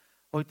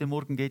Heute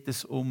Morgen geht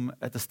es um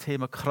das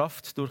Thema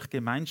Kraft durch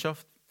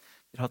Gemeinschaft.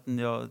 Wir hatten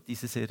ja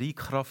diese Serie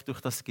Kraft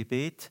durch das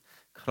Gebet,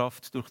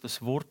 Kraft durch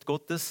das Wort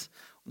Gottes.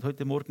 Und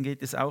heute Morgen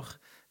geht es auch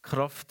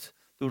Kraft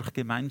durch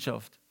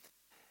Gemeinschaft.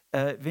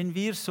 Wenn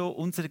wir so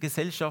unsere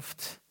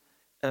Gesellschaft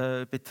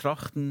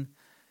betrachten,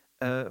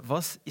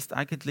 was ist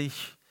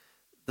eigentlich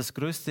das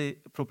größte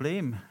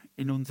Problem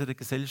in unserer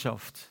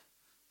Gesellschaft?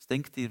 Was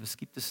denkt ihr, was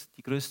gibt es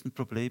die größten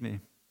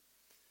Probleme,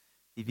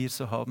 die wir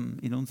so haben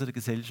in unserer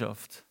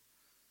Gesellschaft?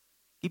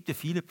 Es gibt ja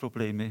viele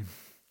Probleme.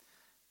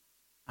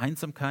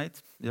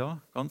 Einsamkeit, ja,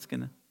 ganz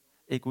genau.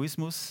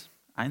 Egoismus,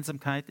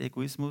 Einsamkeit,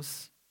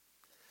 Egoismus.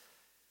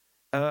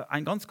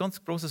 Ein ganz,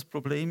 ganz großes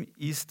Problem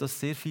ist, dass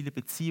sehr viele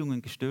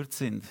Beziehungen gestört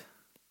sind.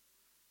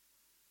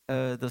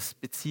 Dass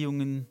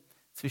Beziehungen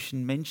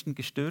zwischen Menschen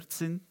gestört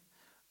sind.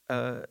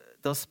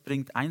 Das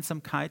bringt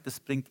Einsamkeit, das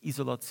bringt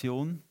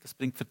Isolation, das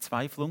bringt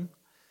Verzweiflung.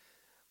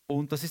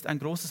 Und das ist ein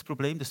großes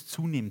Problem, das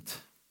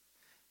zunimmt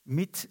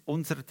mit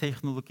unserer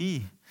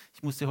Technologie.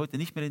 Ich muss ja heute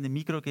nicht mehr in den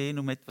Migros gehen,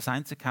 um etwas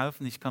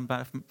einzukaufen. Ich kann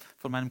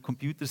vor meinem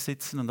Computer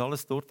sitzen und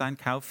alles dort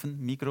einkaufen,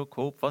 Migros,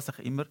 Coop, was auch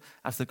immer,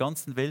 aus der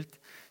ganzen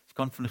Welt. Ich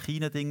kann von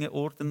China Dinge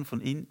ordern,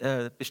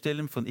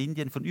 bestellen, von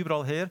Indien, von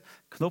überall her,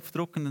 Knopf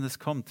drücken und es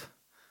kommt.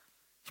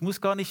 Ich muss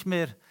gar nicht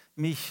mehr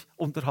mich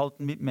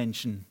unterhalten mit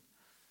Menschen.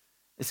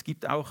 Es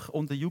gibt auch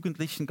unter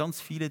Jugendlichen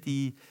ganz viele,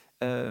 die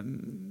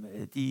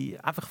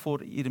einfach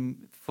vor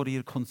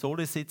ihrer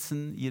Konsole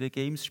sitzen, ihre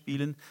Games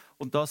spielen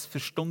und das für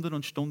Stunden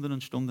und Stunden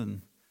und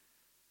Stunden.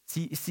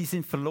 Sie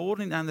sind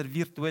verloren in einer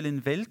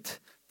virtuellen Welt,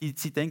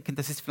 sie denken,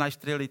 das ist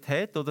vielleicht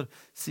Realität oder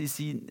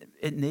sie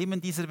entnehmen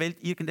dieser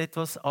Welt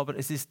irgendetwas, aber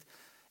es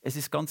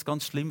ist ganz,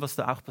 ganz schlimm, was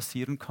da auch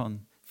passieren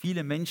kann.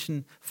 Viele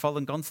Menschen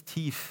fallen ganz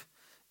tief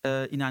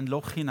in ein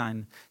Loch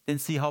hinein, denn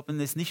sie haben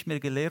es nicht mehr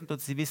gelernt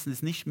oder sie wissen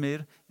es nicht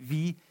mehr,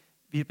 wie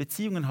wir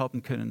Beziehungen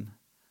haben können.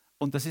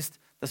 Und das ist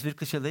das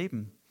wirkliche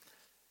Leben.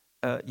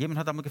 Jemand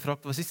hat einmal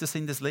gefragt, was ist der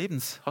Sinn des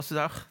Lebens? Hast du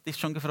auch dich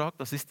schon gefragt,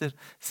 was ist der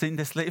Sinn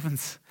des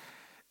Lebens?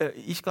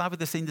 Ich glaube,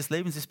 der Sinn des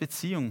Lebens ist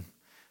Beziehung.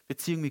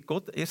 Beziehung mit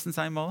Gott, erstens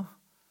einmal.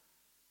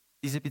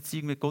 Diese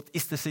Beziehung mit Gott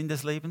ist der Sinn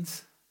des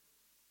Lebens.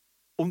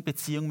 Und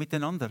Beziehung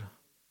miteinander.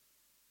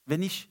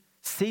 Wenn ich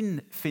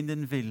Sinn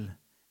finden will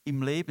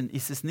im Leben,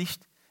 ist es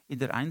nicht in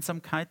der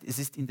Einsamkeit, es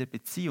ist in der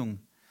Beziehung.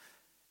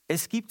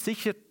 Es gibt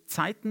sicher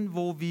Zeiten,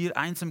 wo wir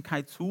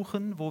Einsamkeit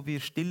suchen, wo wir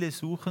Stille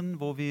suchen,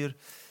 wo wir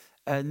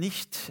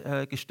nicht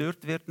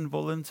gestört werden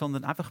wollen,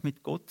 sondern einfach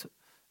mit Gott,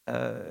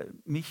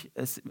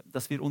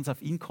 dass wir uns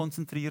auf ihn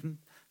konzentrieren.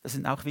 Das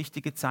sind auch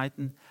wichtige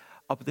Zeiten.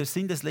 Aber der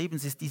Sinn des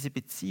Lebens ist diese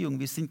Beziehung.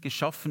 Wir sind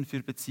geschaffen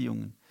für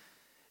Beziehungen.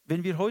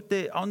 Wenn wir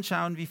heute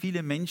anschauen, wie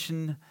viele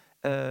Menschen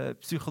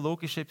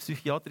psychologische,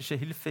 psychiatrische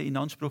Hilfe in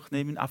Anspruch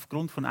nehmen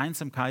aufgrund von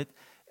Einsamkeit,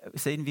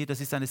 sehen wir,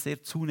 das ist eine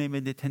sehr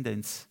zunehmende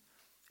Tendenz.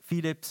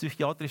 Viele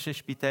psychiatrische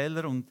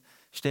Spitäler und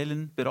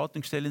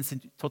Beratungsstellen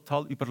sind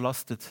total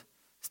überlastet.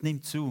 Es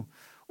nimmt zu.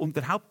 Und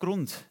der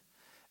Hauptgrund,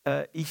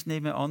 ich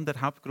nehme an, der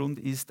Hauptgrund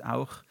ist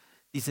auch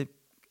diese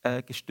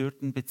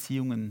gestörten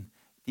Beziehungen,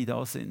 die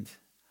da sind.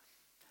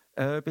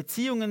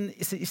 Beziehungen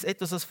ist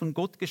etwas, was von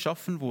Gott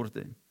geschaffen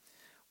wurde.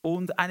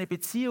 Und eine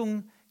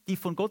Beziehung, die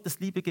von Gottes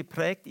Liebe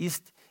geprägt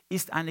ist,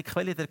 ist eine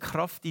Quelle der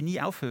Kraft, die nie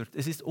aufhört.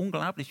 Es ist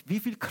unglaublich, wie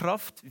viel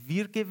Kraft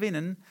wir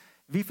gewinnen,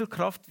 wie viel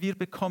Kraft wir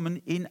bekommen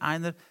in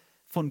einer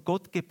von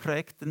Gott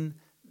geprägten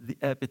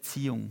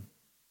Beziehung.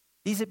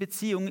 Diese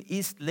Beziehung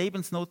ist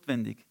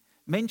lebensnotwendig.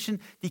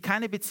 Menschen, die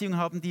keine Beziehung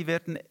haben, die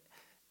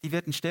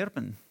werden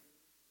sterben.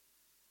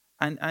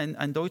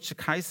 Ein deutscher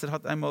Kaiser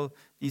hat einmal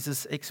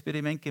dieses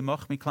Experiment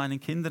gemacht mit kleinen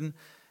Kindern.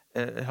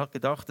 Er hat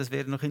gedacht, das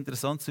wäre noch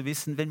interessant zu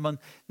wissen, wenn man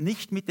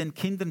nicht mit den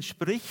Kindern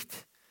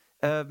spricht,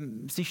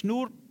 sich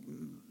nur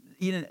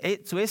ihnen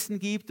zu essen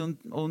gibt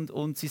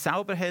und sie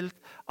sauber hält,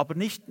 aber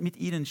nicht mit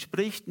ihnen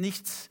spricht,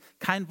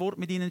 kein Wort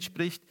mit ihnen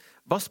spricht.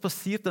 Was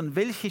passiert dann?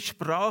 Welche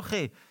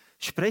Sprache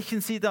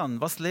sprechen sie dann?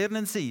 Was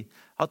lernen sie?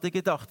 Hat er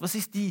gedacht. Was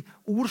ist die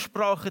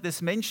Ursprache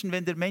des Menschen,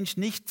 wenn der Mensch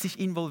nicht sich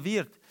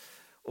involviert?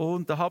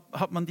 Und da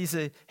hat man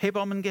diese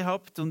Hebammen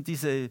gehabt und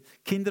diese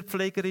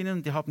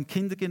Kinderpflegerinnen, die haben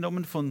Kinder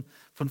genommen von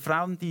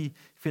Frauen, die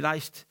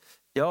vielleicht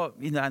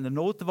in einer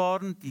Not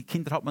waren. Die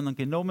Kinder hat man dann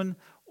genommen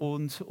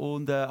und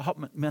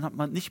man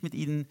hat nicht mit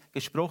ihnen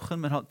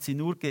gesprochen, man hat sie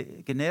nur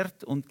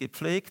genährt und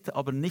gepflegt,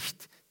 aber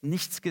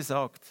nichts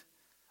gesagt.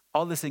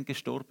 Alle sind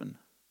gestorben.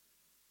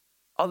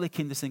 Alle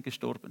Kinder sind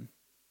gestorben.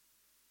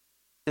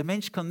 Der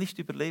Mensch kann nicht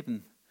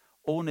überleben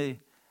ohne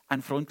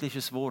ein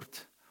freundliches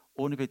Wort,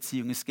 ohne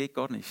Beziehung. Es geht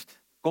gar nicht.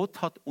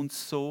 Gott hat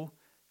uns so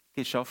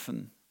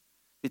geschaffen.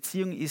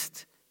 Beziehung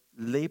ist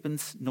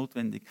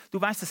lebensnotwendig. Du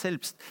weißt es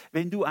selbst,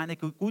 wenn du eine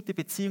gute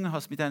Beziehung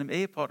hast mit deinem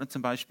Ehepartner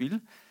zum Beispiel,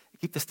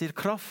 gibt es dir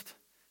Kraft,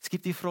 es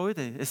gibt dir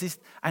Freude. Es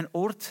ist ein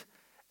Ort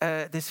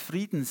des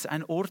Friedens,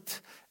 ein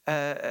Ort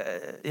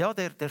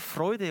der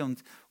Freude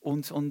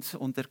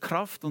und der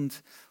Kraft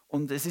und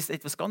es ist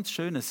etwas ganz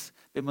Schönes,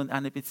 wenn man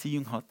eine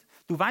Beziehung hat.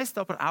 Du weißt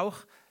aber auch,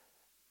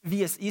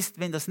 wie es ist,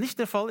 wenn das nicht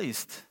der Fall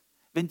ist,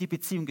 wenn die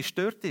Beziehung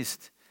gestört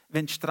ist,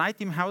 wenn Streit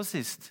im Haus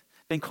ist,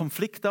 wenn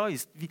Konflikt da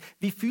ist.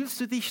 Wie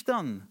fühlst du dich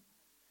dann,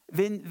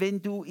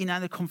 wenn du in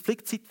einer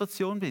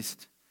Konfliktsituation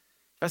bist?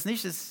 Ich weiß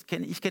nicht,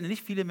 ich kenne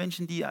nicht viele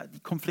Menschen, die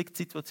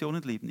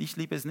Konfliktsituationen lieben. Ich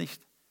liebe es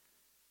nicht.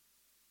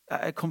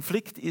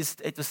 Konflikt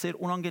ist etwas sehr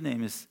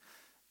Unangenehmes.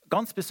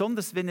 Ganz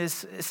besonders, wenn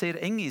es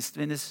sehr eng ist,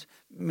 wenn es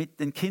mit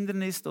den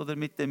Kindern ist oder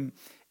mit dem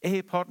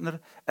Ehepartner.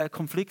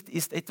 Konflikt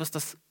ist etwas,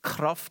 das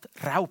Kraft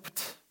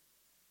raubt,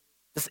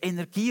 das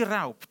Energie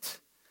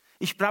raubt.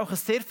 Ich brauche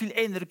sehr viel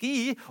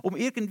Energie, um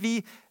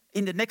irgendwie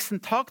in den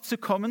nächsten Tag zu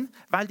kommen,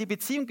 weil die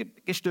Beziehung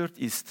gestört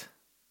ist.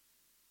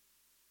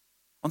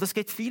 Und das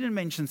geht vielen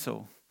Menschen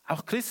so,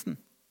 auch Christen.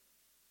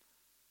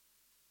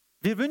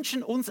 Wir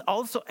wünschen uns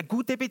also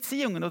gute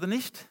Beziehungen, oder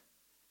nicht?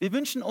 Wir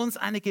wünschen uns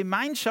eine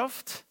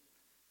Gemeinschaft,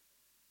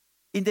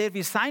 in der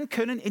wir sein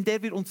können, in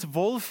der wir uns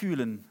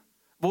wohlfühlen,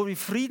 wo wir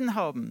Frieden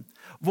haben,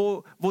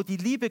 wo die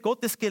Liebe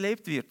Gottes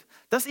gelebt wird.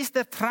 Das ist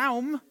der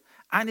Traum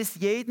eines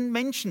jeden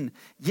Menschen.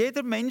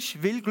 Jeder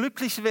Mensch will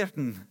glücklich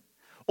werden.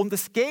 Und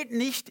es geht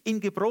nicht, in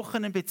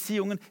gebrochenen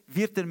Beziehungen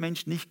wird der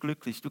Mensch nicht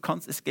glücklich.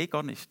 Es geht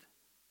gar nicht.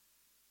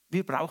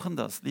 Wir brauchen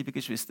das, liebe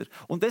Geschwister.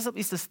 Und deshalb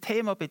ist das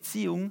Thema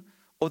Beziehung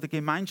oder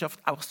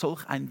Gemeinschaft auch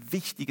solch ein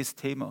wichtiges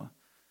Thema.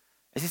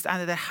 Es ist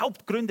einer der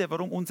Hauptgründe,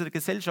 warum unsere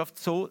Gesellschaft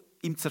so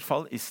im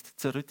Zerfall ist,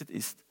 zerrüttet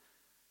ist.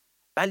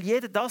 Weil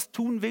jeder das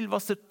tun will,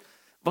 was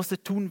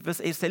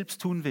er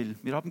selbst tun will.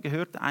 Wir haben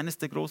gehört, eines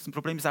der großen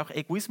Probleme ist auch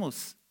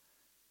Egoismus.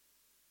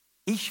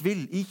 Ich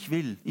will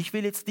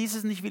jetzt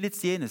dieses und ich will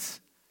jetzt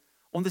jenes.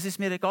 Und es ist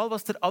mir egal,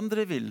 was der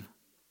andere will.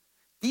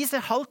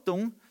 Diese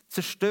Haltung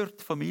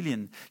zerstört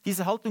Familien.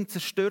 Diese Haltung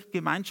zerstört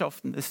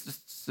Gemeinschaften.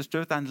 Es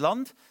zerstört ein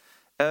Land.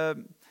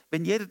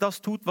 Wenn jeder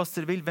das tut, was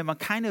er will, wenn man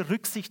keine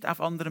Rücksicht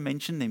auf andere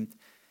Menschen nimmt,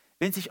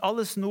 wenn sich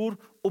alles nur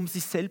um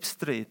sich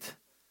selbst dreht,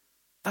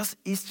 das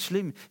ist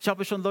schlimm. Ich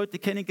habe schon Leute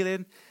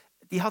kennengelernt,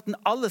 die hatten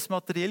alles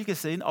materiell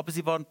gesehen, aber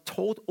sie waren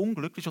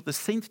todunglücklich oder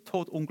sind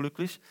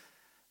todunglücklich,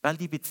 weil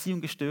die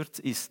Beziehung gestört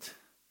ist.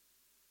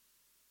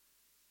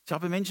 Ich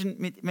habe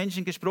mit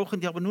Menschen gesprochen,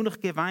 die haben nur noch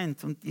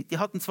geweint und die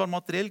hatten zwar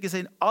materiell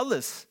gesehen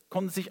alles,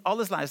 konnten sich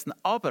alles leisten,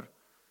 aber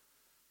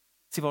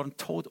sie waren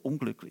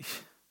todunglücklich.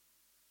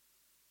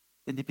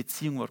 Denn die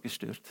Beziehung war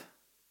gestört.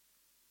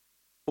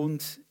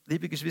 Und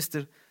liebe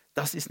Geschwister,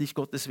 das ist nicht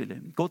Gottes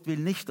Wille. Gott will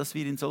nicht, dass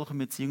wir in solchen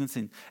Beziehungen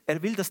sind.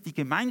 Er will, dass die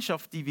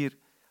Gemeinschaft, die wir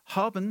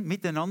haben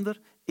miteinander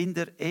in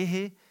der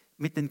Ehe,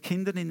 mit den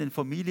Kindern, in den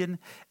Familien,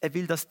 er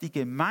will, dass die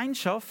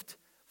Gemeinschaft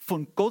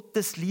von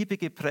Gottes Liebe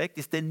geprägt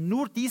ist. Denn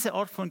nur diese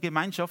Art von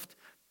Gemeinschaft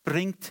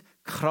bringt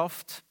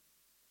Kraft.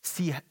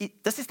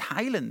 Das ist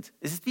heilend.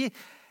 Es ist wie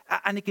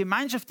eine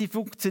Gemeinschaft, die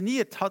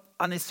funktioniert, hat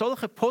einen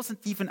solchen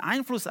positiven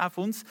Einfluss auf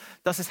uns,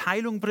 dass es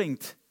Heilung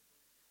bringt.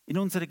 In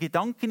unsere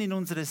Gedanken, in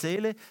unsere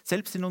Seele,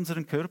 selbst in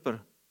unseren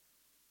Körper.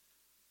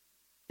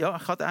 Ja,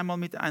 ich hatte einmal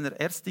mit einer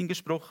Ärztin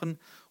gesprochen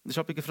und ich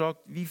habe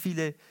gefragt, wie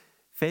viele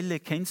Fälle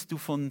kennst du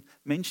von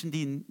Menschen,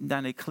 die in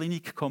deine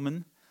Klinik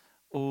kommen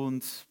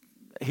und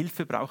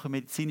Hilfe brauchen,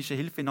 medizinische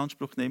Hilfe in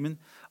Anspruch nehmen,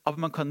 aber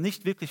man kann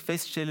nicht wirklich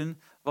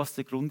feststellen, was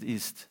der Grund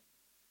ist.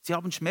 Sie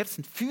haben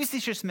Schmerzen,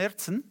 physische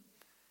Schmerzen,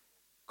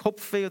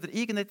 Kopfweh oder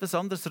irgendetwas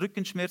anderes,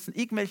 Rückenschmerzen,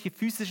 irgendwelche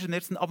physische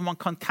Schmerzen, aber man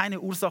kann keine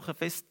Ursache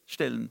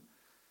feststellen.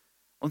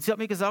 Und sie hat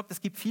mir gesagt,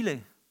 es gibt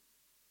viele.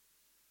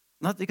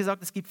 Und hat mir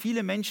gesagt, es gibt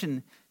viele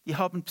Menschen, die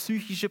haben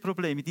psychische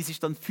Probleme, die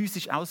sich dann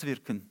physisch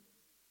auswirken.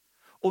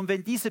 Und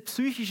wenn diese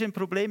psychischen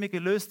Probleme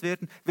gelöst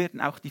werden, werden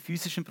auch die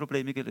physischen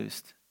Probleme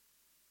gelöst.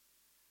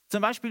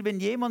 Zum Beispiel, wenn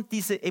jemand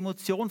diese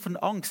Emotion von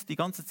Angst die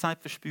ganze Zeit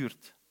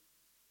verspürt,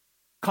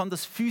 kann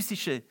das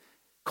physische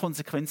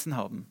Konsequenzen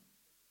haben.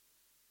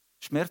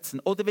 Schmerzen.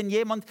 Oder wenn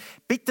jemand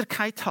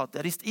Bitterkeit hat,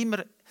 er ist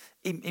immer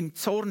im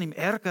Zorn, im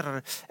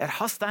Ärger, er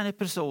hasst eine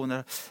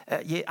Person,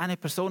 eine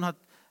Person hat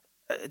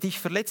dich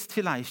verletzt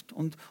vielleicht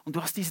und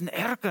du hast diesen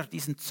Ärger,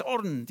 diesen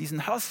Zorn,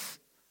 diesen Hass.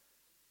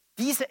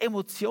 Diese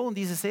Emotion,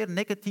 diese sehr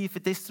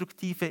negative,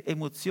 destruktive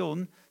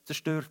Emotion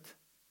zerstört.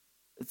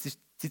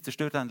 Sie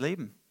zerstört dein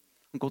Leben.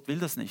 Und Gott will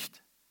das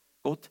nicht.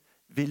 Gott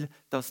will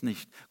das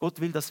nicht. Gott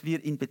will, dass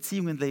wir in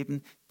Beziehungen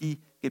leben, die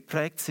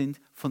geprägt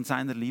sind von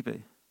seiner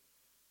Liebe.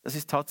 Das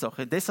ist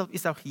Tatsache. Deshalb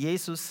ist auch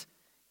Jesus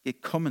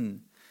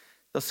gekommen.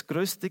 Das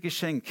größte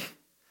Geschenk,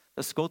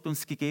 das Gott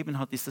uns gegeben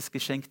hat, ist das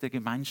Geschenk der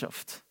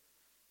Gemeinschaft.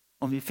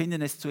 Und wir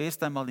finden es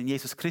zuerst einmal in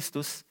Jesus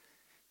Christus.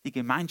 Die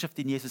Gemeinschaft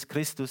in Jesus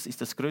Christus ist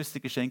das größte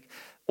Geschenk.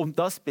 Und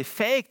das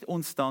befähigt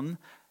uns dann,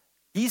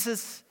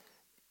 dieses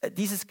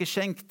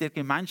Geschenk der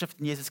Gemeinschaft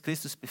in Jesus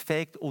Christus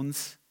befähigt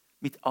uns,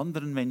 mit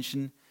anderen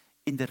Menschen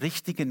in der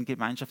richtigen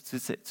Gemeinschaft zu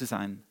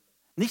sein.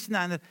 Nicht in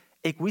einer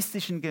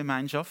egoistischen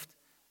Gemeinschaft.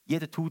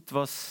 Jeder tut,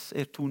 was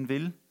er tun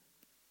will.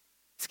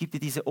 Es gibt ja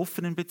diese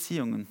offenen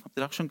Beziehungen. Habt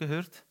ihr auch schon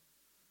gehört?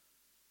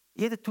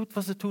 Jeder tut,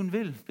 was er tun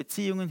will.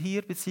 Beziehungen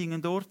hier,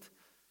 Beziehungen dort.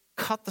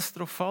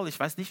 Katastrophal. Ich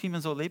weiß nicht, wie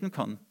man so leben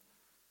kann.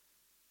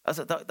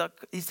 Also da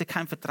ist ja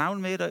kein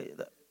Vertrauen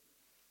mehr.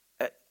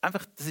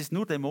 Einfach, das ist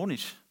nur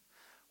dämonisch.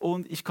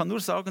 Und ich kann nur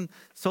sagen,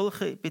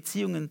 solche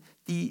Beziehungen,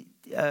 die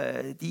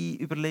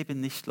überleben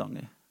nicht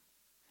lange.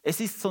 Es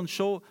ist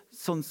so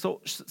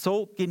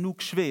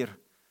genug schwer,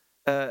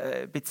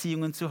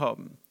 Beziehungen zu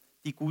haben,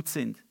 die gut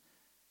sind.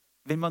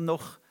 Wenn man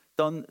noch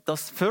dann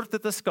das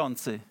fördert, das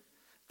Ganze,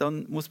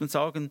 dann muss man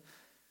sagen,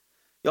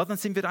 ja, dann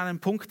sind wir an einem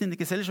Punkt in der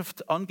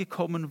Gesellschaft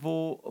angekommen,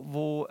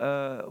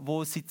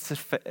 wo sie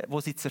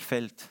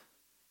zerfällt,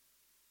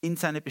 in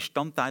seine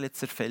Bestandteile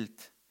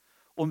zerfällt.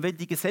 Und wenn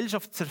die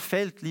Gesellschaft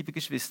zerfällt, liebe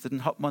Geschwister,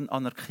 dann hat man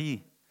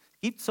Anarchie.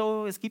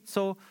 Es gibt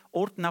so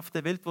Orte auf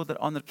der Welt, wo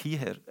der Anarchie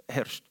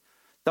herrscht.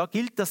 Da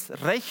gilt das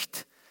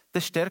Recht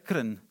des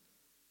Stärkeren.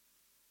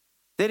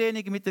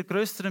 Derjenige mit der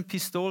größeren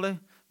Pistole,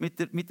 mit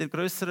der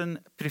größeren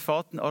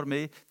privaten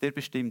Armee, der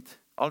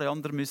bestimmt. Alle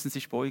anderen müssen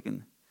sich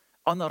beugen.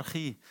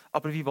 Anarchie.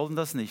 Aber wir wollen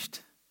das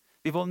nicht.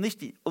 Wir wollen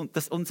nicht,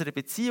 dass unsere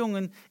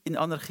Beziehungen in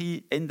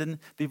Anarchie enden.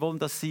 Wir wollen,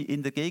 dass sie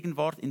in der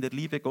Gegenwart, in der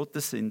Liebe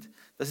Gottes sind.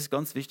 Das ist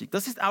ganz wichtig.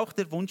 Das ist auch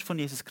der Wunsch von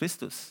Jesus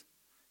Christus.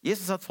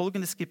 Jesus hat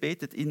Folgendes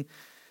gebetet in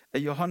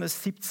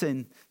Johannes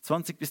 17,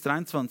 20 bis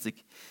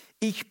 23.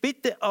 Ich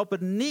bitte aber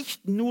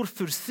nicht nur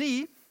für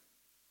sie,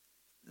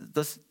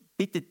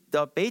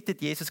 da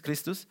betet Jesus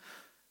Christus,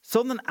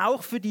 sondern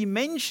auch für die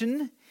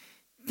Menschen,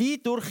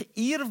 die durch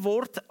ihr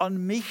Wort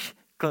an mich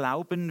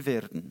glauben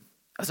werden.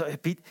 Also er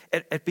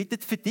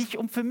bittet für dich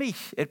und für mich.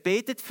 Er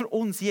betet für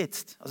uns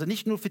jetzt. Also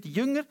nicht nur für die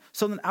Jünger,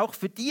 sondern auch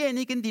für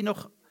diejenigen, die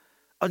noch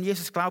an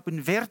Jesus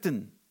glauben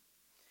werden.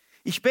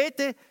 Ich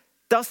bete,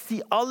 dass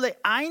sie alle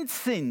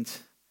eins sind.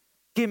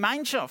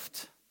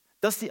 Gemeinschaft.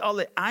 Dass sie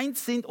alle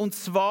eins sind, und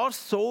zwar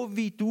so,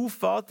 wie du,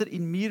 Vater,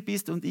 in mir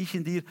bist und ich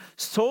in dir.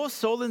 So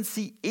sollen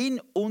sie in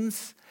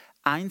uns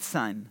eins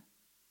sein.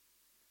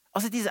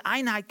 Also diese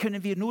Einheit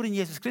können wir nur in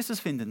Jesus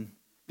Christus finden.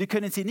 Wir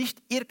können sie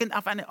nicht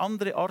auf eine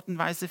andere Art und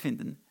Weise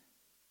finden.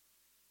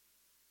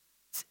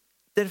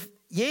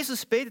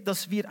 Jesus betet,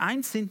 dass wir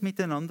eins sind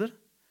miteinander,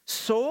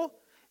 so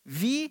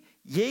wie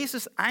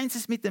Jesus eins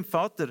ist mit dem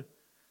Vater,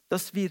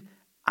 dass wir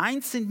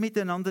eins sind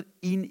miteinander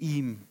in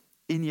ihm,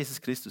 in Jesus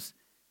Christus.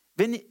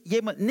 Wenn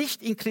jemand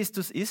nicht in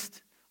Christus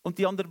ist und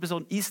die andere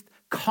Person ist,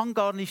 kann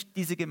gar nicht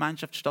diese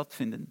Gemeinschaft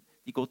stattfinden,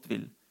 die Gott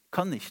will.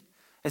 Kann nicht.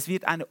 Es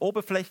wird eine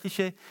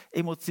oberflächliche,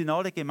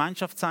 emotionale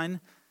Gemeinschaft sein,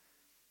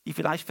 die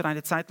vielleicht für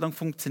eine Zeit lang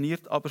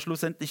funktioniert, aber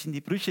schlussendlich in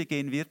die Brüche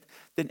gehen wird,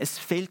 denn es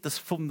fehlt das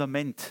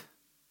Fundament.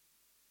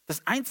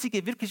 Das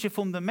einzige wirkliche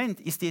Fundament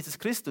ist Jesus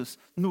Christus.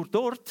 Nur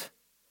dort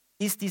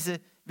ist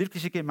diese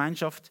wirkliche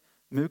Gemeinschaft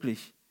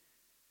möglich.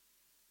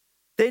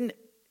 Denn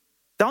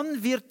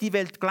dann wird die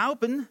Welt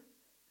glauben,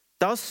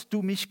 dass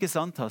du mich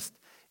gesandt hast.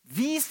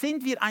 Wie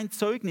sind wir ein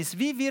Zeugnis?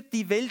 Wie wird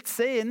die Welt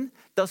sehen,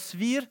 dass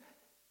wir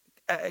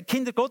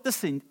Kinder Gottes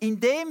sind?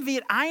 Indem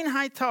wir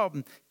Einheit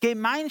haben,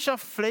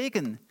 Gemeinschaft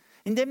pflegen,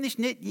 indem nicht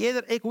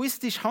jeder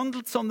egoistisch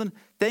handelt, sondern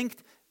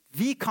denkt,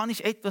 wie kann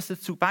ich etwas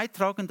dazu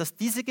beitragen, dass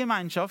diese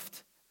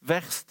Gemeinschaft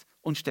wächst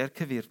und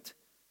stärker wird.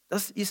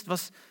 Das ist,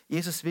 was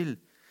Jesus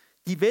will.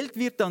 Die Welt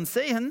wird dann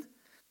sehen,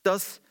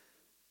 dass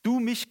du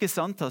mich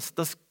gesandt hast,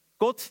 dass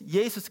Gott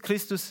Jesus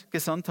Christus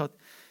gesandt hat.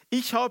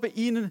 Ich habe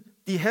ihnen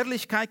die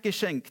Herrlichkeit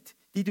geschenkt,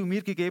 die du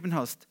mir gegeben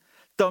hast,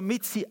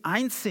 damit sie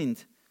eins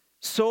sind,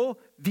 so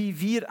wie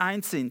wir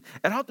eins sind.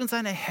 Er hat uns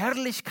eine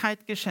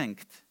Herrlichkeit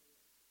geschenkt.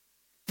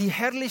 Die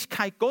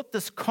Herrlichkeit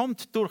Gottes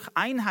kommt durch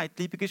Einheit,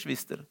 liebe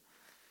Geschwister.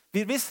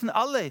 Wir wissen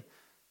alle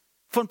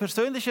von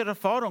persönlicher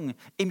Erfahrung,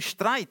 im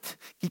Streit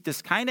gibt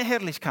es keine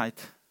Herrlichkeit.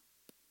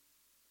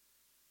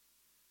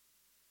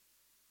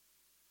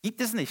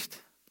 Gibt es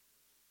nicht.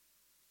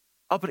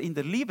 Aber in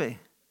der Liebe,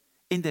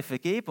 in der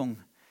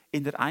Vergebung,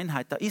 in der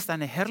Einheit, da ist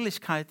eine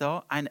Herrlichkeit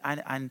da,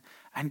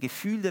 ein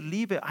Gefühl der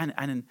Liebe,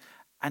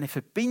 eine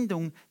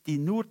Verbindung, die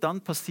nur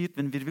dann passiert,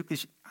 wenn wir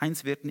wirklich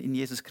eins werden in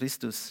Jesus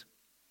Christus.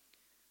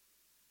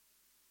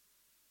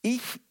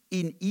 Ich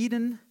in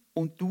ihnen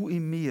und du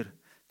in mir,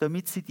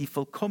 damit sie die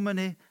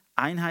vollkommene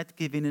Einheit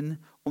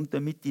gewinnen und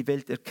damit die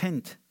Welt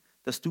erkennt,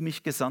 dass du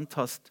mich gesandt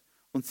hast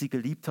und sie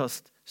geliebt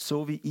hast,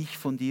 so wie ich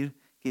von dir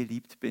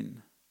geliebt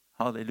bin.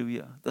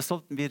 Halleluja. Das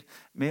sollten wir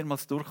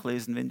mehrmals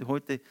durchlesen. Wenn du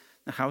heute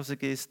nach Hause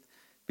gehst,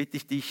 bitte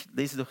ich dich,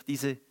 lese doch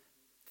diese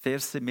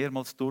Verse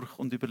mehrmals durch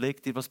und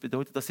überleg dir, was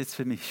bedeutet das jetzt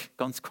für mich,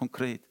 ganz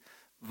konkret.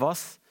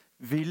 Was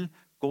will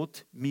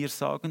Gott mir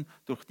sagen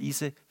durch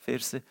diese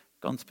Verse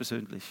ganz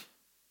persönlich?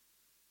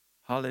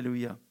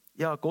 Halleluja.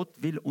 Ja, Gott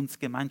will uns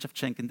Gemeinschaft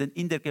schenken, denn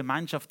in der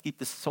Gemeinschaft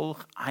gibt es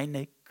solch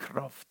eine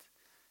Kraft.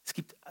 Es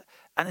gibt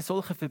eine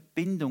solche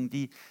Verbindung,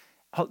 die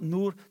halt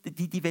nur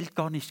die Welt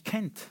gar nicht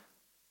kennt.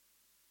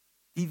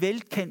 Die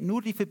Welt kennt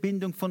nur die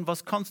Verbindung von,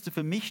 was kannst du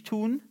für mich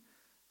tun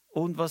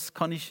und was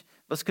können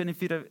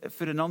wir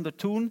füreinander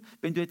tun.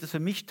 Wenn du etwas für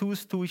mich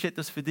tust, tue ich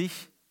etwas für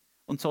dich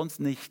und sonst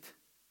nicht.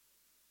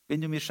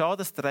 Wenn du mir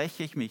schadest,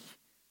 räche ich mich.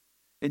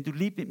 Wenn du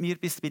lieb mit mir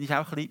bist, bin ich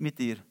auch lieb mit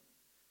dir.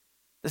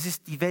 Das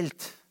ist die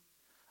Welt.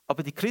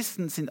 Aber die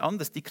Christen sind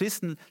anders. Die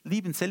Christen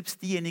lieben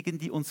selbst diejenigen,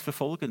 die uns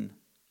verfolgen.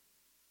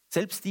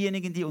 Selbst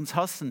diejenigen, die uns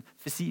hassen,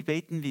 für sie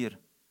beten wir.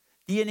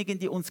 Diejenigen,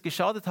 die uns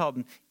geschadet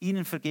haben,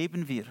 ihnen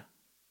vergeben wir.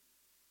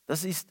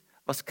 Das ist,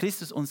 was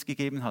Christus uns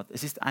gegeben hat.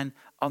 Es ist ein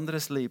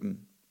anderes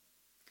Leben.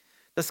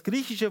 Das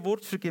griechische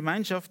Wort für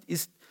Gemeinschaft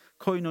ist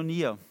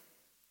Koinonia.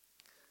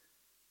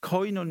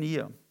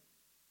 Koinonia.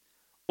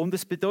 Und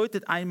es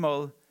bedeutet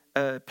einmal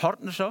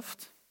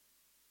Partnerschaft,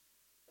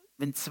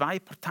 wenn zwei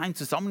Parteien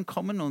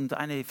zusammenkommen und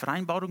eine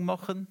Vereinbarung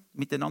machen,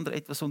 miteinander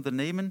etwas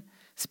unternehmen.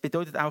 Es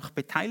bedeutet auch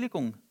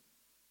Beteiligung,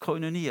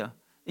 Koinonia.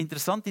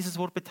 Interessant, dieses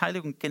Wort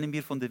Beteiligung kennen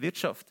wir von der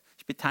Wirtschaft.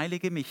 Ich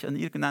beteilige mich an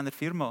irgendeiner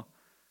Firma,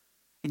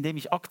 indem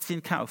ich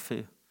Aktien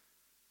kaufe.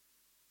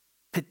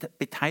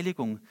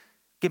 Beteiligung.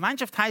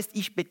 Gemeinschaft heißt,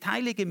 ich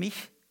beteilige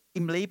mich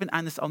im Leben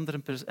einer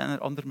anderen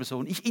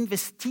Person. Ich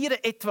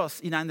investiere etwas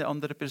in eine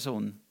andere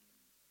Person.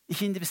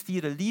 Ich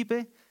investiere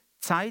Liebe,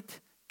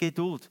 Zeit,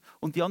 Geduld.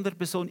 Und die andere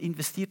Person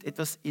investiert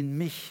etwas in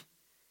mich.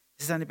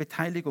 Es ist eine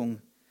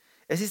Beteiligung.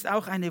 Es ist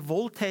auch eine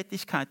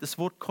Wohltätigkeit. Das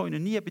Wort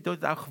Koinonia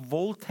bedeutet auch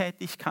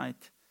Wohltätigkeit.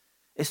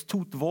 Es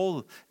tut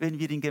wohl, wenn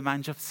wir in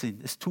Gemeinschaft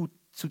sind. Es tut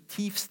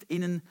zutiefst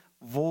innen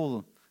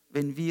wohl,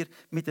 wenn wir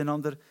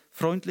miteinander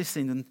freundlich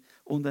sind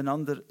und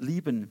einander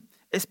lieben.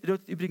 Es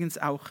bedeutet übrigens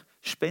auch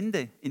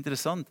Spende.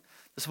 Interessant.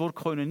 Das Wort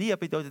Koinonia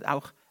bedeutet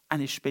auch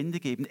eine Spende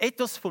geben.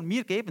 Etwas von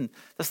mir geben,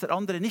 das der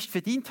andere nicht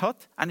verdient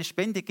hat. Eine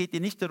Spende geht dir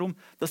nicht darum,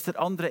 dass der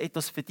andere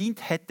etwas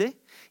verdient hätte.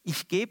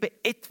 Ich gebe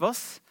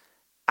etwas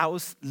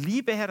aus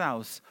Liebe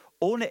heraus,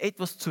 ohne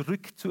etwas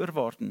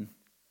zurückzuerwarten.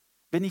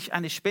 Wenn ich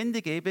eine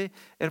Spende gebe,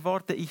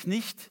 erwarte ich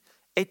nicht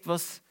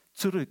etwas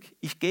zurück.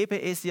 Ich gebe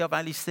es ja,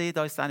 weil ich sehe,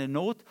 da ist eine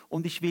Not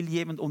und ich will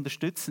jemanden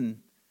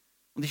unterstützen.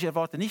 Und ich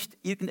erwarte nicht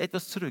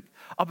irgendetwas zurück.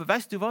 Aber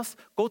weißt du was?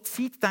 Gott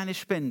sieht deine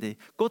Spende.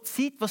 Gott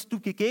sieht, was du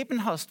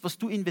gegeben hast, was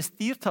du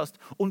investiert hast.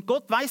 Und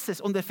Gott weiß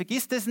es und er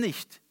vergisst es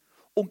nicht.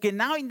 Und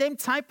genau in dem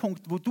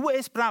Zeitpunkt, wo du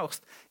es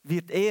brauchst,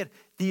 wird er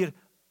dir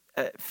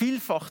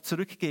vielfach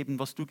zurückgeben,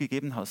 was du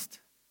gegeben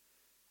hast.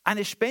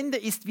 Eine Spende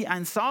ist wie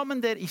ein Samen,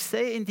 der ich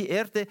sähe in die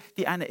Erde,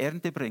 die eine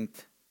Ernte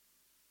bringt.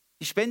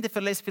 Die Spende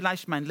verlässt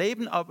vielleicht mein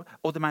Leben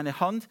oder meine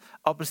Hand,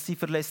 aber sie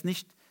verlässt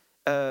nicht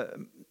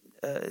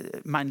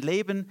mein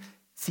Leben.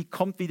 Sie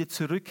kommt wieder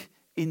zurück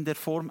in der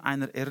Form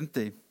einer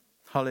Ernte.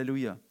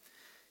 Halleluja.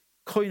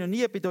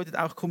 Koinonia bedeutet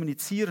auch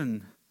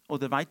kommunizieren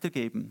oder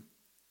weitergeben.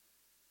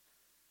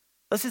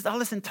 Das ist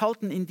alles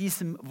enthalten in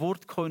diesem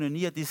Wort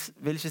Koinonia,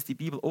 welches die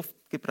Bibel oft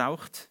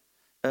gebraucht,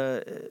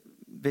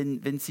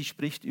 wenn sie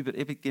spricht über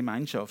eben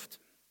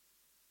Gemeinschaft.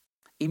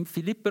 Im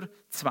Philipper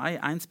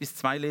 2,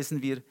 1-2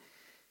 lesen wir: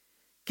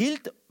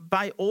 Gilt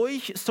bei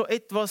euch so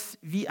etwas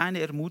wie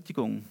eine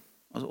Ermutigung?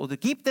 Oder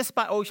gibt es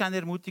bei euch eine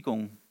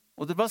Ermutigung?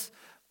 Oder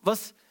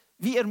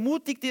wie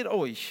ermutigt ihr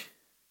euch?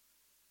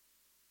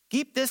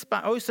 Gibt es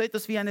bei euch so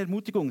etwas wie eine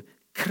Ermutigung,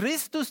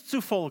 Christus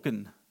zu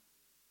folgen?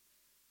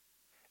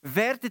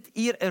 Werdet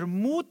ihr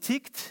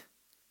ermutigt,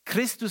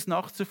 Christus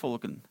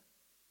nachzufolgen?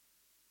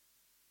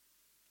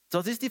 So,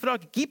 das ist die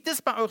Frage. Gibt es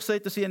bei euch so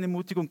etwas wie eine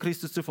Ermutigung,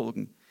 Christus zu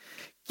folgen?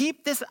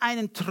 Gilt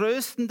ein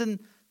tröstender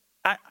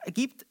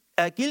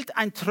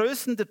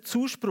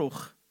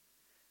Zuspruch,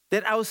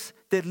 der aus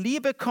der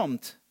Liebe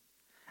kommt,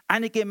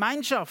 eine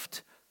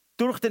Gemeinschaft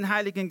durch den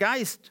Heiligen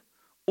Geist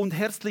und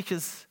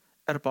herzliches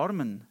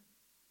Erbarmen?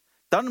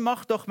 Dann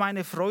macht doch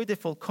meine Freude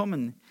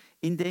vollkommen,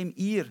 indem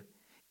ihr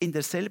in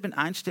derselben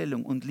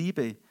Einstellung und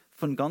Liebe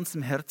von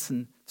ganzem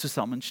Herzen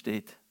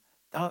zusammensteht.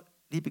 Da,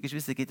 liebe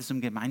Geschwister, geht es um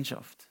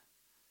Gemeinschaft.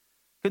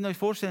 Könnt ihr euch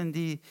vorstellen,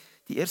 die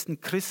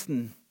ersten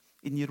Christen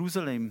in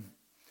Jerusalem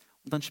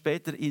und dann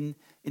später in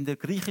der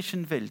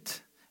griechischen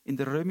Welt, in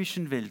der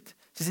römischen Welt,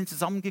 sie sind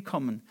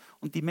zusammengekommen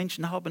und die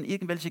Menschen haben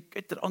irgendwelche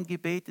Götter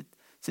angebetet,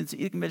 sind zu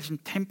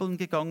irgendwelchen Tempeln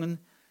gegangen.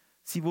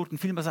 Sie wurden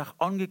vielmals auch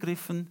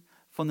angegriffen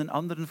von den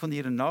anderen, von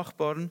ihren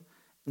Nachbarn,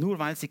 nur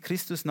weil sie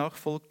Christus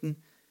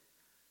nachfolgten.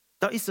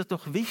 Da ist es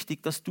doch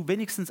wichtig, dass du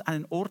wenigstens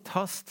einen Ort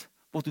hast,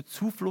 wo du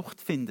Zuflucht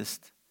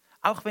findest.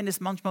 Auch wenn es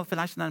manchmal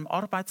vielleicht an einem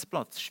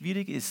Arbeitsplatz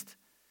schwierig ist,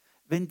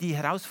 wenn die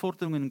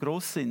Herausforderungen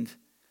groß sind,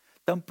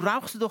 dann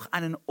brauchst du doch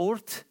einen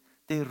Ort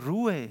der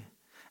Ruhe,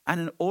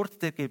 einen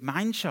Ort der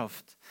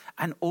Gemeinschaft,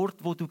 einen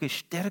Ort, wo du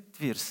gestärkt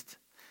wirst.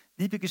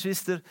 Liebe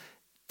Geschwister,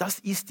 das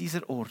ist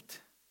dieser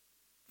Ort.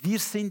 Wir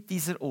sind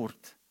dieser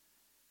Ort.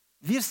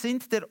 Wir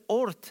sind der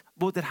Ort,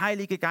 wo der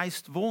Heilige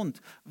Geist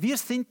wohnt. Wir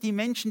sind die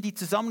Menschen, die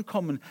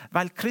zusammenkommen,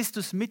 weil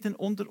Christus mitten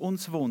unter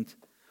uns wohnt.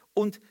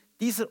 Und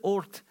dieser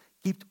Ort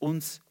gibt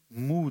uns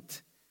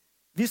Mut.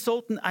 Wir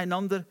sollten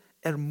einander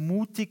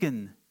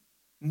ermutigen,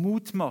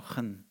 Mut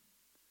machen.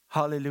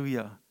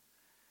 Halleluja.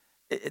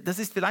 Das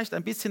ist vielleicht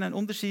ein bisschen ein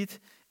Unterschied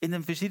in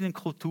den verschiedenen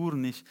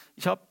Kulturen. Ich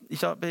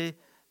habe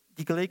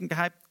die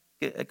Gelegenheit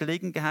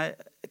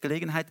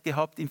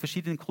gehabt, in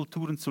verschiedenen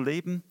Kulturen zu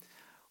leben.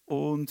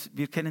 Und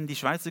wir kennen die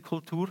Schweizer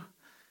Kultur.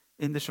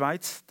 In der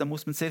Schweiz, da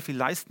muss man sehr viel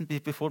leisten,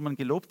 bevor man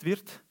gelobt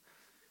wird.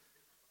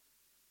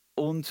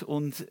 Und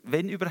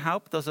wenn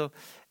überhaupt,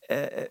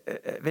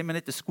 wenn man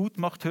etwas gut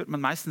macht, hört man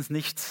meistens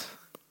nichts.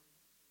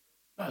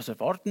 Das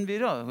erwarten wir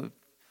ja.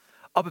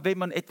 Aber wenn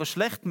man etwas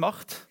schlecht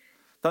macht,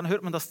 dann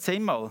hört man das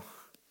 10-mal.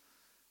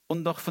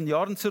 Und noch von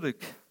Jahren zurück.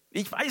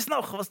 Ich weiß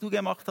noch, was du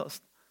gemacht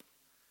hast.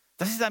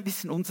 Das ist ein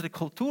bisschen unsere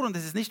Kultur und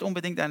das ist nicht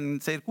unbedingt ein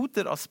sehr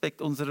guter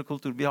Aspekt unserer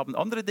Kultur. Wir haben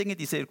andere Dinge,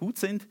 die sehr gut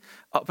sind,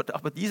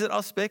 aber dieser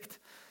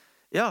Aspekt,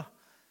 ja,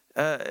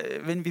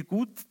 wenn wir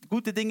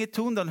gute Dinge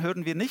tun, dann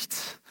hören wir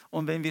nichts.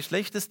 Und wenn wir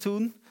Schlechtes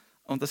tun,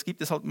 Und das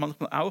gibt es halt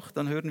manchmal auch,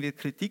 dann hören wir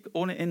Kritik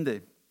ohne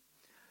Ende.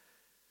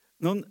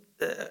 Nun,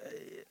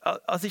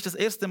 als ich das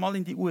erste Mal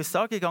in die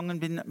USA gegangen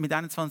bin mit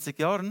 21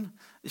 Jahren,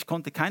 ich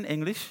konnte kein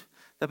Englisch,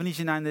 da bin ich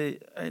in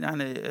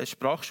eine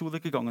Sprachschule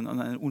gegangen,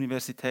 an eine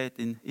Universität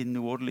in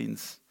New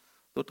Orleans.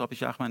 Dort habe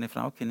ich auch meine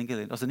Frau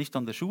kennengelernt. Also nicht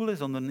an der Schule,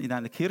 sondern in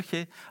einer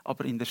Kirche,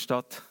 aber in der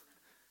Stadt.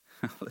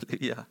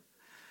 Halleluja.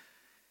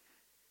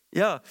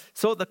 Ja,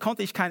 so, da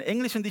konnte ich kein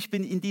Englisch und ich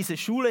bin in diese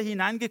Schule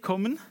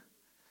hineingekommen.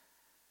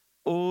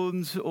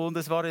 Und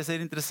es war ja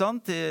sehr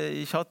interessant.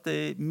 Ich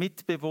hatte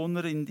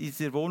Mitbewohner in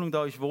dieser Wohnung,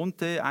 da ich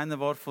wohnte. Einer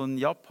war von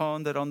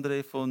Japan, der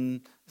andere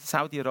von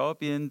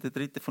Saudi-Arabien, der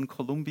dritte von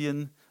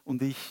Kolumbien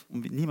und ich.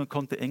 Und niemand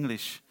konnte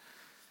Englisch.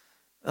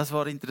 Das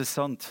war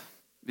interessant.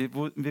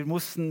 Wir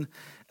mussten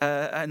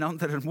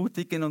einander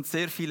ermutigen und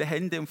sehr viele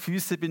Hände und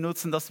Füße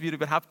benutzen, dass wir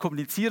überhaupt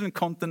kommunizieren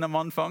konnten am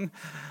Anfang.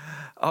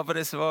 Aber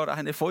es war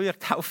eine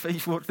Feuertaufe.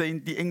 Ich wurde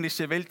in die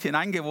englische Welt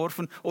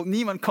hineingeworfen und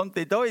niemand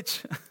konnte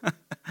Deutsch.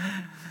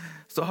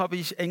 So habe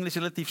ich Englisch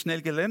relativ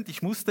schnell gelernt.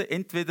 Ich musste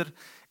entweder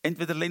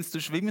lernst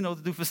du schwimmen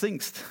oder du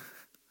versinkst.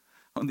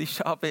 Und ich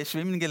habe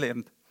schwimmen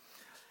gelernt.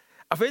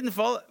 Auf jeden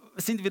Fall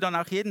sind wir dann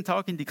auch jeden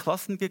Tag in die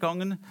Klassen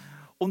gegangen.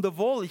 Und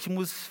obwohl,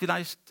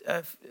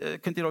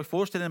 könnt ihr euch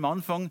vorstellen, am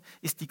Anfang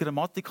ist die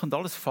Grammatik und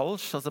alles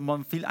falsch. Also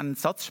man will einen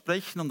Satz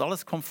sprechen und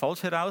alles kommt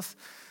falsch heraus.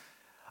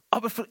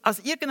 Aber aus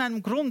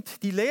irgendeinem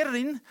Grund, die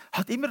Lehrerin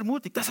hat immer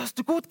ermutigt, das hast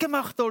du gut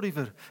gemacht,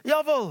 Oliver.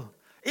 Jawohl.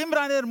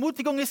 Immer eine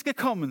Ermutigung ist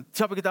gekommen. Ich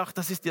habe gedacht,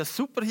 das ist ja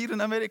super hier in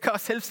Amerika.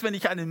 Selbst wenn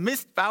ich einen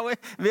Mist baue,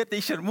 werde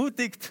ich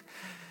ermutigt.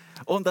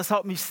 Und das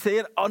hat mich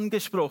sehr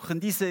angesprochen.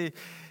 Diese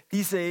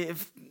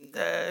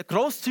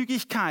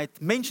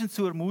Großzügigkeit, Menschen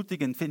zu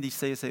ermutigen, finde ich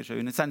sehr, sehr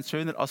schön. Es ist ein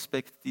schöner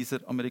Aspekt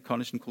dieser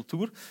amerikanischen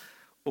Kultur.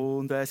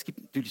 Und es gibt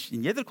natürlich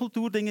in jeder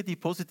Kultur Dinge, die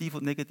positiv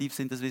und negativ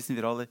sind, das wissen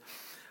wir alle.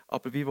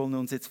 Aber wir wollen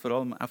uns jetzt vor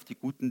allem auf die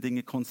guten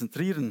Dinge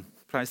konzentrieren.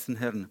 Preis den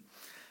Herrn.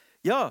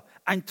 Ja,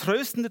 ein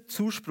tröstender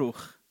Zuspruch.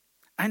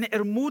 Eine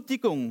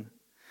Ermutigung,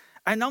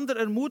 einander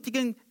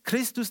ermutigen,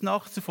 Christus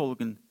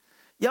nachzufolgen.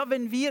 Ja,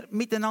 wenn wir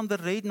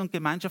miteinander reden und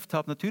Gemeinschaft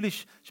haben,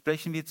 natürlich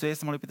sprechen wir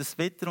zuerst mal über das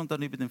Wetter und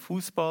dann über den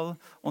Fußball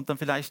und dann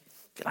vielleicht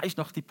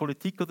noch die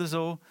Politik oder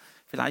so,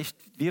 vielleicht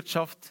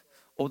Wirtschaft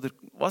oder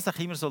was auch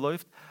immer so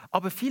läuft.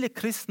 Aber viele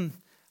Christen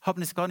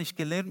haben es gar nicht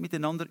gelernt,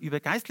 miteinander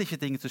über geistliche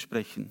Dinge zu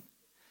sprechen.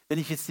 Wenn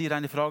ich jetzt dir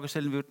eine Frage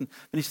stellen würde,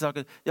 wenn ich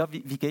sage, ja,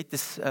 wie geht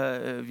es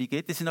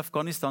in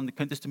Afghanistan,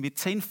 könntest du mir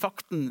 10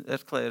 Fakten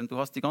erklären. Du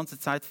hast die ganze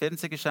Zeit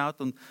Fernsehen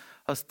geschaut und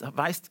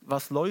weißt,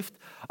 was läuft.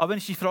 Aber wenn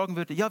ich dich fragen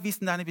würde, ja, wie ist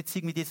denn deine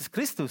Beziehung mit Jesus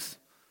Christus?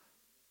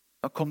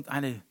 Da kommt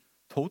eine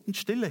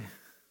Totenstille.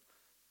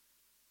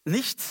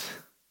 Nichts.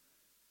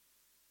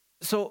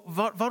 So,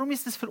 warum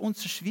ist es für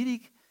uns so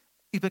schwierig,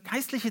 über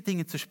geistliche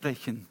Dinge zu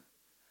sprechen?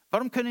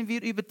 Warum können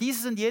wir über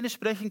dieses und jenes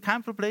sprechen?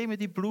 Kein Problem,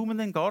 die Blumen,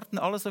 den Garten,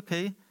 alles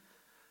okay.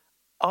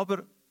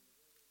 Aber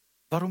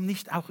warum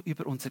nicht auch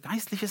über unser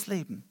geistliches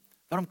Leben?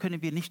 Warum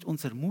können wir nicht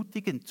uns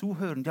ermutigen,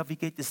 zuhören? Ja, wie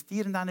geht es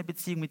dir in deiner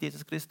Beziehung mit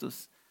Jesus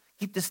Christus?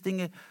 Gibt es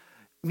Dinge,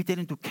 mit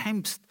denen du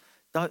kämpfst,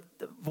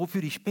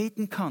 wofür ich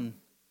beten kann?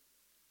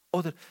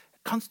 Oder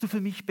kannst du für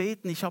mich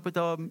beten? Ich habe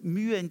da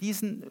Mühe in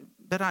diesen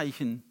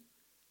Bereichen,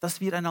 dass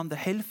wir einander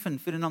helfen,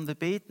 füreinander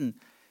beten,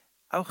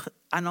 auch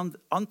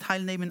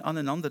Anteil nehmen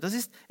aneinander. Das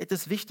ist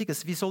etwas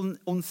Wichtiges. Wir sollen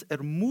uns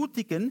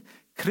ermutigen,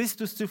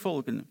 Christus zu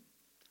folgen.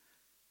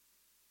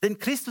 Denn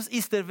Christus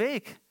ist der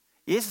Weg.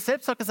 Jesus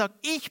selbst hat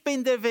gesagt, ich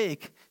bin der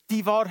Weg,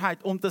 die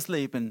Wahrheit und das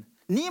Leben.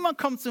 Niemand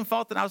kommt zum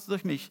Vater außer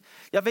durch mich.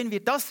 Ja, wenn wir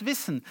das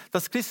wissen,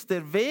 dass Christus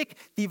der Weg,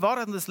 die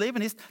Wahrheit und das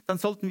Leben ist, dann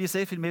sollten wir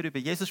sehr viel mehr über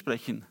Jesus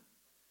sprechen.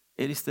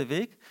 Er ist der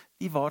Weg,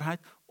 die Wahrheit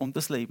und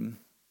das Leben.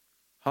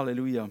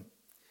 Halleluja.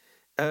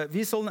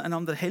 Wir sollen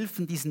einander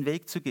helfen, diesen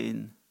Weg zu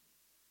gehen.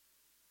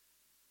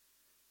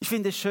 Ich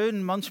finde es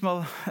schön,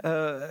 manchmal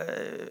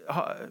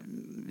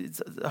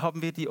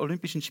haben wir die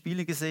Olympischen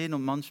Spiele gesehen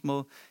und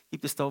manchmal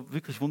gibt es da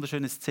wirklich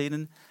wunderschöne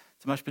Szenen,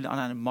 zum Beispiel an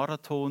einem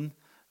Marathon,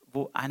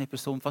 wo eine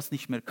Person fast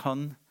nicht mehr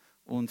kann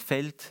und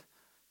fällt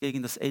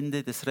gegen das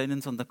Ende des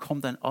Rennens und dann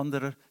kommt ein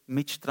anderer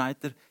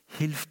Mitstreiter,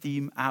 hilft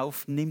ihm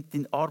auf, nimmt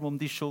den Arm um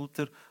die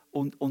Schulter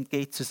und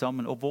geht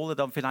zusammen. Obwohl er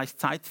dann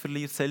vielleicht Zeit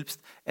verliert selbst,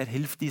 er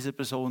hilft dieser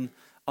Person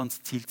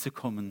ans Ziel zu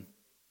kommen.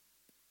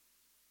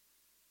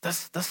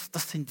 Das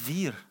sind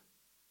wir.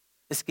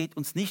 Es geht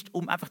uns nicht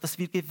um einfach, dass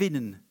wir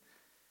gewinnen.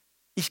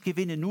 Ich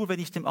gewinne nur, wenn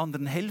ich dem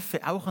anderen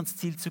helfe, auch ans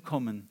Ziel zu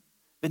kommen.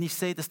 Wenn ich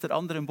sehe, dass der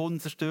andere im Boden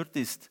zerstört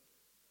ist,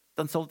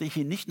 dann sollte ich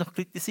ihn nicht noch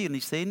kritisieren.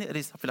 Ich sehe, er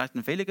hat vielleicht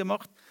einen Fehler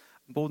gemacht,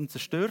 am Boden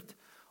zerstört.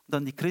 Und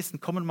dann die Christen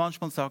kommen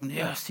manchmal und sagen,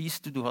 ja,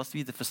 siehst du, du hast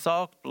wieder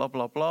versagt, bla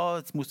bla bla,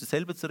 jetzt musst du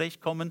selber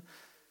zurechtkommen.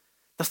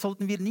 Das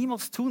sollten wir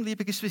niemals tun,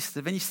 liebe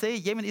Geschwister. Wenn ich sehe,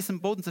 jemand ist am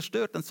Boden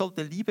zerstört, dann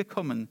sollte Liebe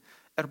kommen,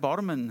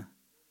 Erbarmen,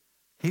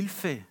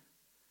 Hilfe.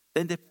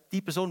 Denn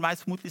die Person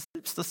weiß vermutlich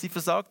selbst, dass sie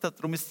versagt hat,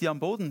 darum ist sie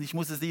am Boden. Ich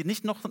muss es ihr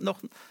nicht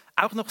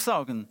auch noch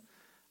sagen.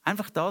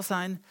 Einfach da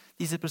sein,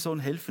 dieser Person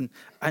helfen.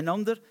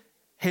 Einander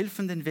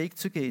helfen, den Weg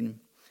zu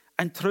gehen.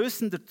 Ein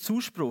tröstender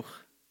Zuspruch.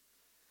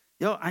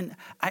 Ja,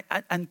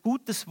 ein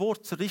gutes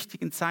Wort zur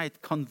richtigen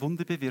Zeit kann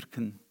Wunder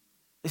bewirken.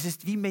 Es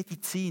ist wie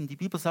Medizin. Die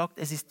Bibel sagt,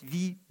 es ist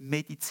wie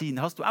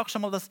Medizin. Hast du auch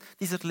schon mal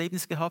dieses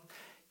Erlebnis gehabt?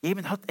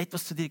 Jemand hat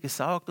etwas zu dir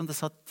gesagt und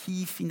das hat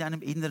tief in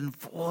deinem Inneren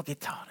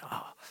wohlgetan.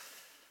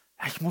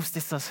 Ich musste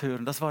jetzt das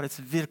hören. Das war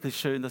jetzt wirklich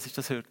schön, dass ich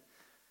das hörte.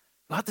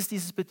 Du hattest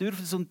dieses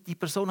Bedürfnis und die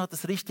Person hat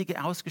das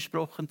Richtige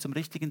ausgesprochen zum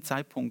richtigen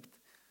Zeitpunkt.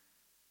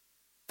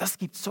 Das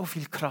gibt so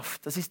viel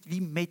Kraft. Das ist wie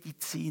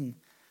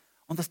Medizin.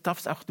 Und das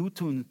darfst auch du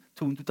tun.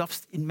 Du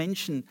darfst in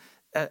Menschen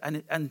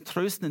einen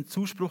tröstenden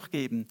Zuspruch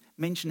geben,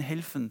 Menschen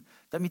helfen,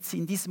 damit sie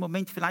in diesem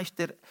Moment vielleicht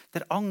der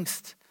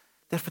Angst,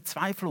 der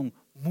Verzweiflung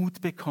Mut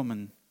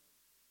bekommen.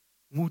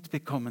 Mut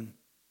bekommen.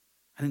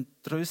 Einen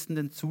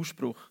tröstenden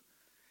Zuspruch.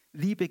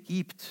 Liebe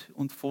gibt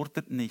und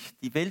fordert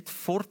nicht. Die Welt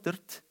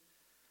fordert,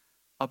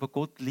 aber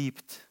Gott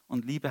liebt.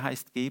 Und Liebe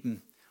heißt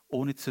geben,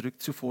 ohne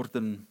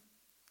zurückzufordern.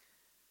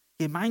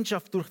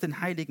 Gemeinschaft durch den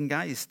Heiligen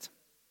Geist.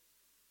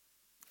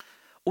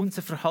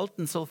 Unser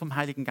Verhalten soll vom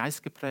Heiligen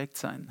Geist geprägt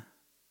sein.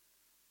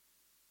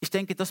 Ich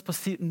denke, das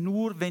passiert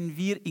nur, wenn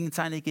wir in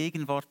seine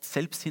Gegenwart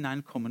selbst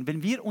hineinkommen.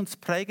 Wenn wir uns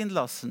prägen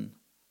lassen.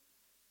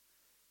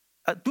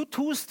 Du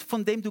tust,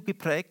 von dem du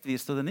geprägt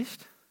wirst, oder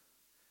nicht?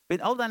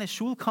 Wenn all deine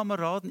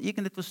Schulkameraden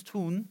irgendetwas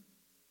tun,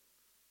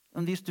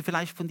 dann wirst du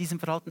vielleicht von diesem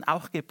Verhalten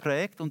auch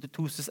geprägt und du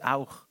tust es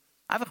auch.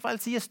 Einfach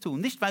weil sie es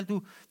tun. Nicht, weil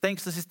du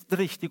denkst, das ist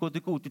richtig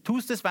oder gut. Du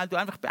tust es, weil du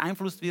einfach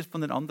beeinflusst wirst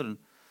von den anderen.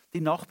 Die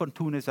Nachbarn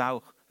tun es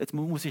auch. Jetzt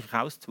muss ich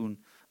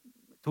raustun.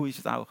 Tue ich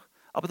es auch.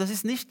 Aber das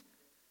ist nicht,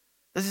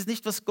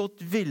 was Gott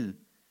will.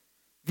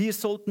 Wir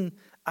sollten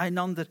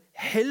einander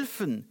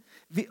helfen.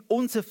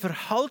 Unser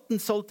Verhalten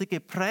sollte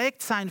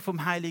geprägt sein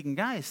vom Heiligen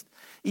Geist.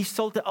 Ich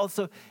sollte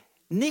also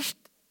nicht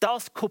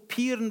das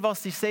kopieren,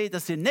 was ich sehe,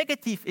 dass er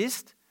negativ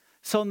ist,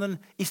 sondern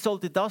ich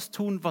sollte das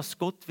tun, was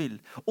Gott will.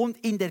 Und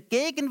in der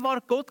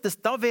Gegenwart Gottes,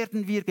 da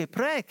werden wir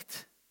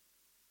geprägt.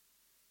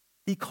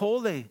 Die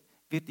Kohle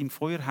wird im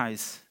Feuer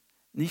heiß,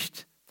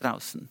 nicht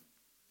draußen.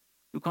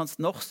 Du kannst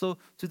noch so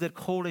zu der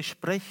Kohle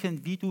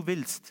sprechen, wie du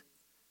willst.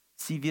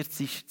 Sie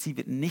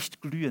wird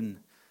nicht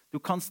glühen. Du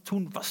kannst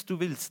tun, was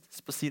du willst.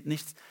 Es passiert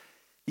nichts.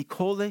 Die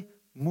Kohle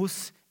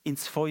muss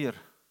ins Feuer.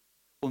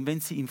 Und wenn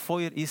sie im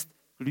Feuer ist,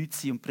 glüht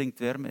sie und bringt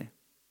Wärme.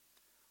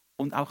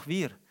 Und auch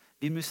wir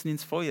müssen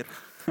ins Feuer.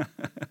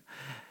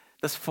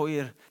 Das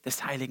Feuer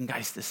des Heiligen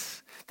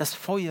Geistes. Das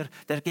Feuer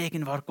der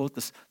Gegenwart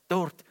Gottes.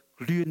 Dort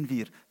glühen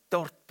wir.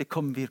 Dort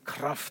bekommen wir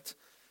Kraft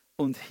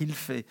und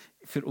Hilfe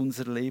für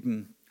unser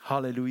Leben.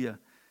 Halleluja.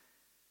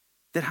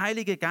 Der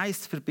Heilige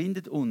Geist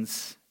verbindet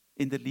uns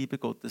in der Liebe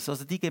Gottes.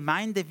 Also die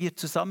Gemeinde wird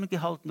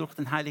zusammengehalten durch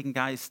den Heiligen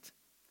Geist,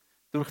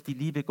 durch die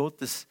Liebe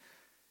Gottes.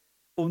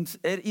 Und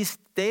er ist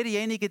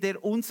derjenige,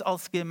 der uns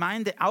als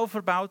Gemeinde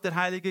auferbaut, der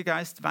Heilige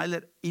Geist, weil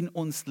er in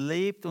uns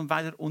lebt und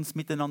weil er uns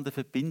miteinander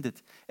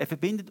verbindet. Er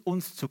verbindet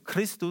uns zu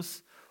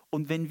Christus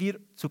und wenn wir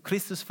zu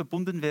Christus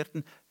verbunden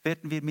werden,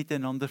 werden wir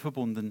miteinander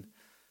verbunden.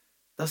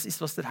 Das ist,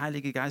 was der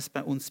Heilige Geist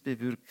bei uns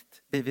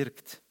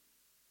bewirkt.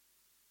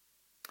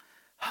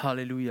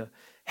 Halleluja.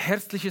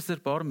 Herzliches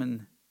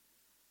Erbarmen.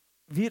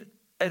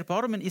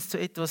 Erbarmen ist so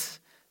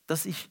etwas,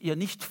 das ich ja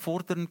nicht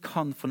fordern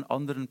kann von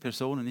anderen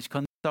Personen. Ich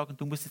kann nicht sagen,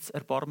 du musst jetzt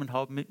Erbarmen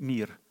haben mit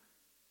mir.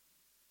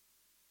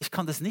 Ich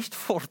kann das nicht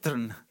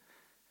fordern.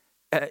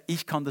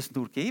 Ich kann das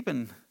nur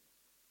geben.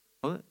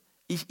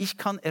 Ich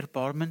kann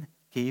Erbarmen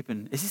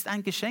geben. Es ist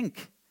ein Geschenk.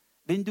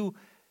 Wenn du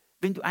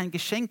ein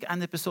Geschenk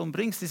einer Person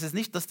bringst, ist es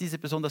nicht, dass diese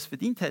Person das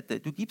verdient hätte.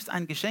 Du gibst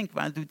ein Geschenk,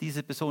 weil du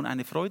dieser Person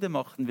eine Freude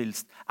machen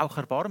willst. Auch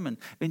Erbarmen.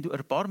 Wenn du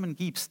Erbarmen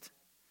gibst,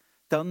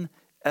 dann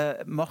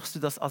machst du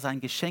das als ein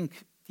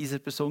Geschenk dieser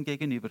Person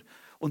gegenüber.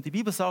 Und die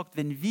Bibel sagt,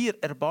 wenn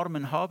wir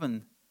Erbarmen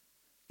haben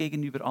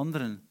gegenüber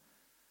anderen,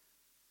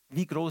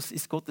 wie groß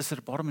ist Gottes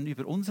Erbarmen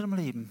über unserem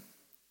Leben?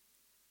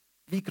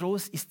 Wie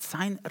groß ist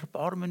sein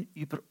Erbarmen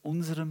über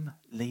unserem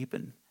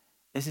Leben?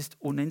 Es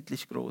ist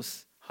unendlich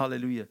groß.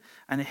 Halleluja.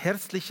 Eine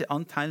herzliche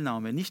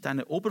Anteilnahme, nicht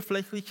eine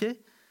oberflächliche.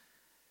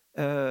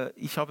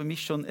 Ich habe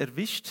mich schon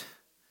erwischt,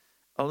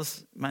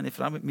 als meine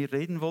Frau mit mir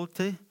reden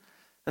wollte.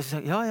 Dass ich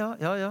sage,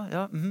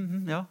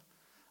 ja.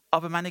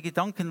 Aber meine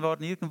Gedanken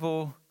waren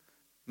irgendwo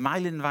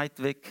meilenweit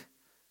weg.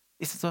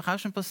 Ist es euch auch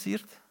schon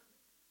passiert?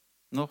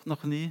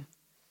 Noch nie?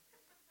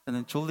 Dann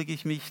entschuldige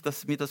ich mich,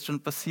 dass mir das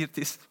schon passiert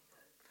ist.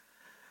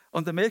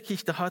 Und da merke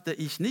ich, da hatte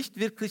ich nicht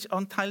wirklich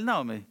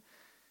Anteilnahme.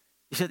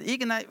 Ich hatte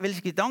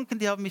irgendwelche Gedanken,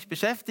 die haben mich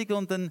beschäftigt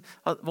und dann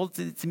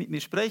wollte sie mit mir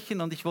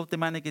sprechen und ich wollte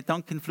meine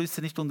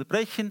Gedankenflüsse nicht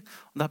unterbrechen.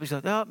 Und da habe ich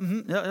gesagt,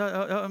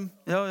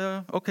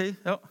 okay.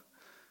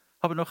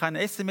 Habe noch eine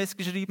SMS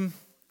geschrieben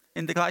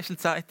in der gleichen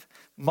Zeit.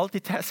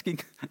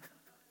 Multitasking.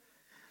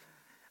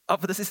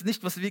 Aber das ist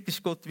nicht, was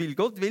wirklich Gott will.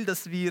 Gott will,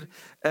 dass wir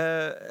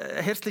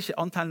herzliche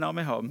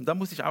Anteilnahme haben. Da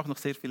muss ich auch noch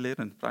sehr viel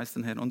lernen, preis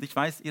den Herrn. Und ich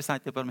weiß, ihr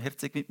seid ja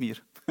barmherzig mit mir.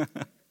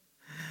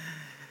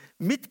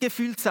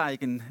 Mitgefühl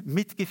zeigen.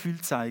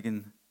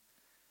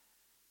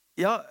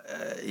 Ja,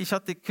 ich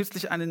hatte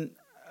kürzlich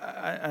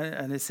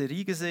eine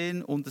Serie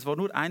gesehen und es war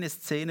nur eine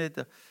Szene,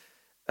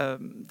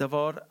 da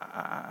war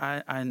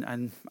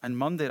ein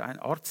Mann, der ein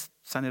Arzt,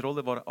 seine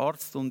Rolle war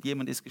Arzt und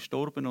jemand ist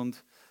gestorben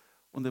und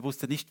er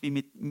wusste nicht, wie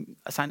mit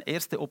seine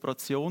erste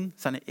Operation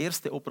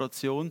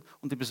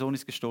und die Person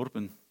ist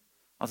gestorben.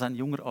 Also ein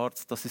junger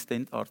Arzt,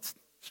 Assistentarzt.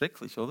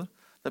 Schrecklich, oder?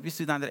 Da bist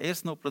du in deiner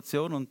ersten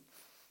Operation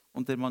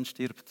und der Mann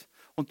stirbt.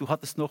 Und du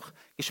hattest noch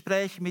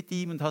Gespräche mit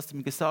ihm und hast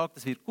ihm gesagt,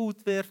 es wird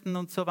gut werden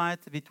und so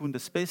weiter, wir tun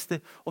das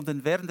Beste. Und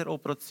dann während der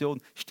Operation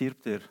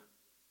stirbt er.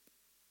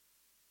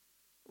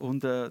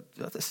 Und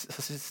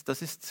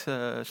das ist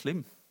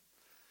schlimm.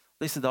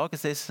 Da ist er da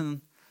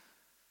gesessen,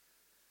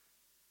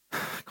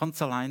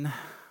 ganz allein.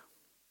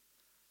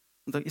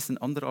 Und da ist ein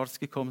anderer Arzt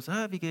gekommen, so,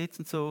 wie geht's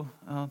und so,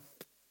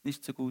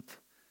 nicht so gut.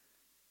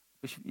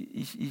 Der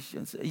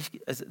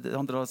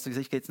andere Arzt hat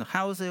gesagt, ich gehe jetzt nach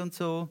Hause und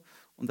so.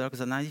 Und er hat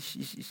gesagt, nein,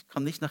 ich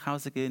kann nicht nach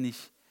Hause gehen,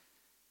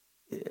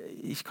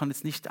 ich kann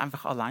jetzt nicht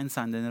einfach allein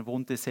sein, denn er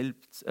wohnte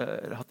selbst,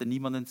 er hatte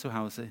niemanden zu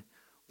Hause.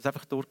 Er ist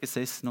einfach dort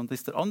gesessen und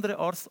ist der andere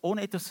Arzt,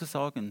 ohne etwas zu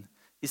sagen,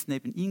 ist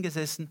neben ihm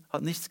gesessen,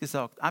 hat nichts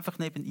gesagt, einfach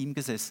neben ihm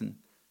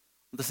gesessen.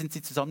 Und da sind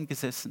sie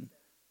zusammengesessen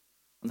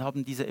und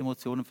haben diese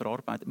Emotionen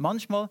verarbeitet.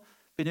 Manchmal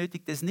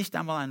benötigt es nicht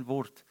einmal ein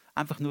Wort,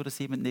 einfach nur, dass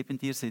jemand neben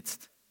dir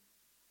sitzt.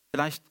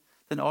 Vielleicht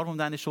den Arm um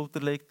deine Schulter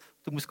legt,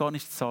 du musst gar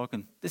nichts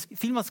sagen.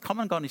 Vielmals kann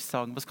man gar nichts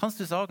sagen. Was kannst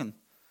du sagen?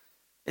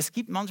 Es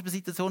gibt manchmal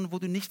Situationen, wo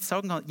du nichts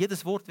sagen kannst.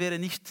 Jedes Wort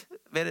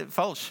wäre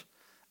falsch.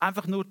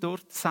 Einfach nur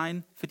dort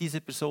sein für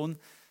diese Person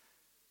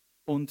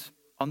und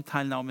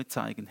Anteilnahme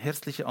zeigen,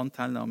 herzliche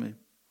Anteilnahme,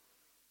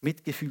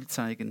 Mitgefühl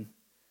zeigen.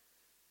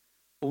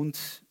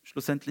 Und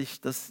schlussendlich,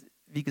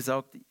 wie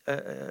gesagt,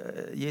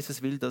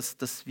 Jesus will,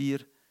 dass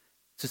wir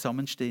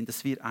zusammenstehen,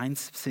 dass wir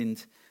eins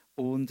sind.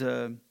 Und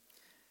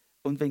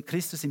wenn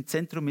Christus im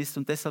Zentrum ist,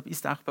 und deshalb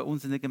ist auch bei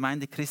uns in der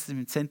Gemeinde Christus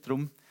im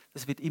Zentrum,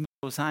 das wird immer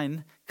so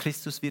sein,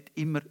 Christus wird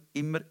immer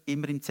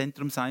im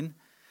Zentrum sein,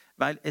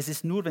 weil es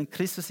ist nur, wenn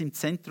Christus im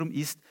Zentrum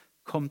ist,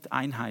 kommt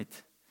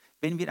Einheit.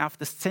 Wenn wir auf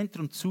das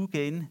Zentrum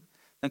zugehen,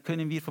 dann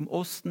können wir vom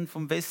Osten,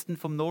 vom Westen,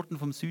 vom Norden,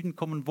 vom Süden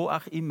kommen, wo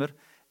auch immer.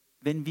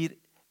 Wenn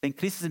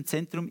Christus im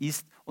Zentrum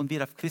ist und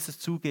wir auf Christus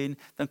zugehen,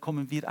 dann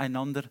kommen wir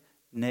einander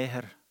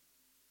näher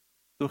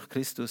durch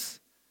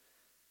Christus.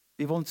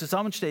 Wir wollen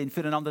zusammenstehen,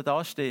 füreinander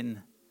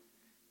dastehen.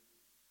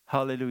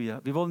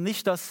 Halleluja. Wir wollen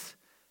nicht, dass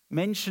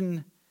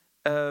Menschen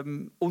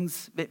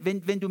uns,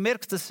 wenn du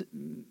merkst,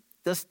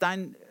 dass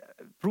dein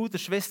Bruder,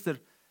 Schwester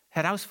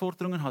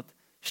Herausforderungen hat,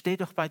 steh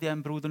doch bei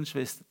deinem Bruder und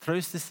Schwester,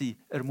 tröste sie,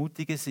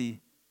 ermutige sie.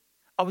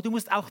 Aber du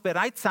musst auch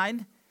bereit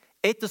sein,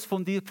 etwas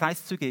von dir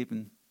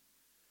preiszugeben.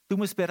 Du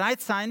musst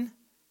bereit sein,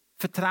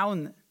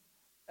 Vertrauen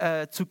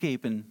zu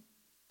geben.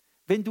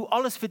 Wenn du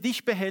alles für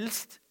dich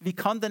behältst, wie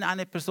kann denn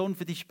eine Person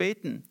für dich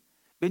beten?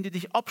 Wenn du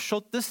dich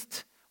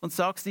abschottest und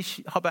sagst,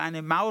 ich habe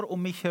eine Mauer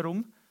um mich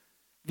herum,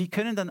 wie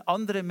können dann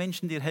andere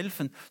Menschen dir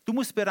helfen? Du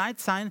musst bereit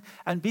sein,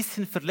 ein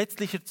bisschen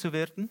verletzlicher zu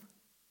werden.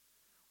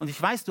 Und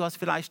ich weiß, du hast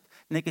vielleicht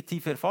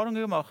negative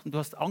Erfahrungen gemacht und du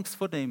hast Angst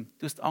vor dem.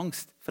 Du hast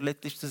Angst,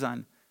 verletzlich zu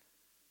sein.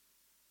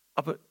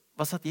 Aber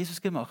was hat Jesus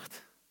gemacht?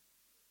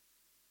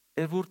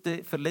 Er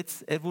wurde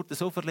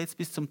so verletzt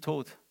bis zum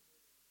Tod.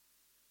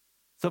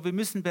 So, wir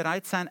müssen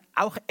bereit sein,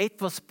 auch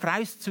etwas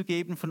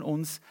preiszugeben von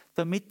uns,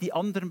 damit die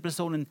anderen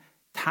Personen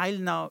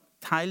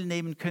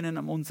teilnehmen können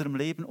an unserem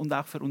Leben und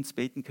auch für uns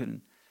beten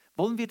können.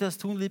 Wollen wir das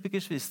tun, liebe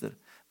Geschwister?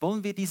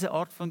 Wollen wir diese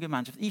Art von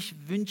Gemeinschaft?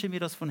 Ich wünsche mir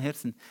das von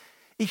Herzen.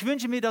 Ich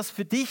wünsche mir das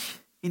für dich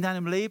in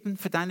deinem Leben,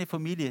 für deine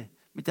Familie,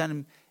 mit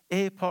deinem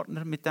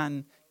Ehepartner, mit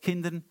deinen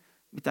Kindern,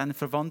 mit deinen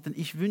Verwandten.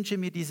 Ich wünsche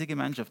mir diese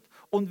Gemeinschaft.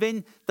 Und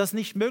wenn das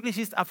nicht möglich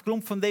ist,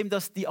 aufgrund von dem,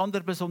 dass die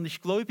andere Person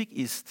nicht gläubig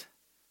ist,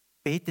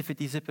 bete für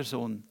diese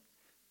Person.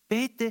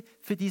 Bete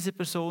für diese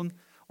Person.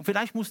 Und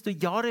vielleicht musst du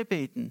Jahre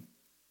beten.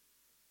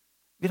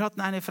 Wir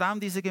hatten eine Frau in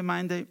dieser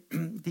Gemeinde,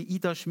 die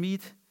Ida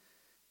Schmid,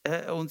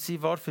 und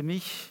sie war für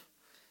mich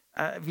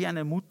wie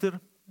eine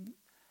Mutter.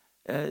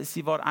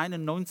 Sie war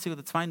 91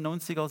 oder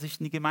 92, als ich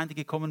in die Gemeinde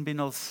gekommen bin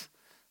als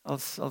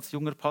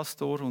junger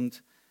Pastor.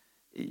 Und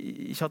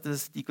ich hatte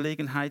die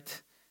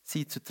Gelegenheit,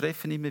 sie zu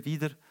treffen immer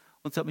wieder.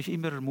 Und sie hat mich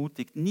immer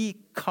ermutigt.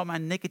 Nie kam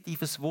ein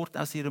negatives Wort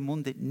aus ihrem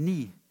Munde.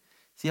 Nie.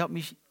 Sie hat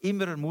mich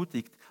immer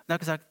ermutigt. Und hat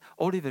gesagt,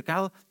 Oliver,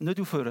 gell,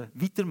 nicht aufhören,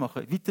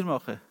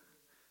 weitermachen.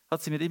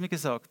 Hat sie mir immer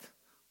gesagt.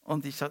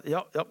 Und ich sagte,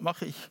 ja,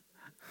 mache ich.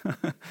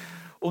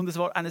 Und es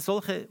war eine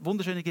solche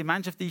wunderschöne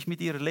Gemeinschaft, die ich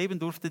mit ihr erleben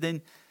durfte,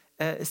 denn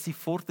sie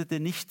forderte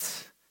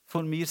nichts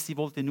von mir, sie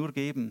wollte nur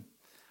geben.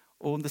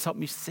 Und es hat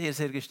mich sehr,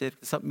 sehr gestärkt,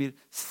 es hat mir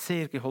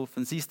sehr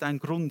geholfen. Sie ist ein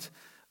Grund,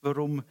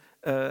 warum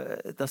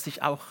dass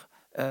ich auch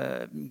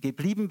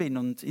geblieben bin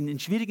und in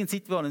schwierigen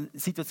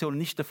Situationen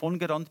nicht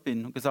davongerannt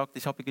bin und gesagt,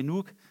 ich habe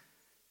genug.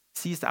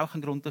 Sie ist auch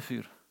ein Grund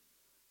dafür.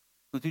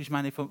 Natürlich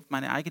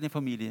meine eigene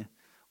Familie.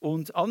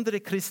 Und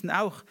andere Christen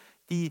auch,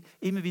 die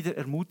immer wieder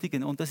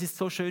ermutigen. Und das ist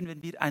so schön,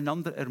 wenn wir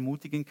einander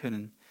ermutigen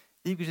können.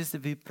 Liebe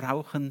Geschwister, wir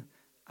brauchen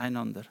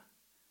einander.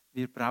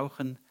 Wir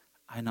brauchen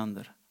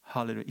einander.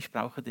 Halleluja, ich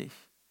brauche dich.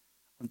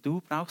 Und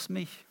du brauchst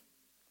mich.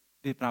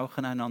 Wir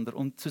brauchen einander.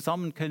 Und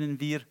zusammen können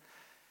wir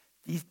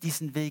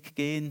diesen Weg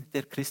gehen,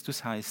 der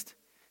Christus heißt.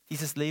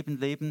 dieses Leben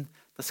leben,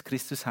 das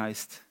Christus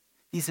heißt.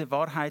 Diese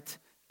Wahrheit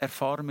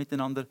erfahren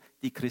miteinander,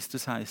 die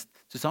Christus heißt.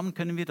 Zusammen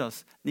können wir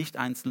das, nicht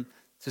einzeln,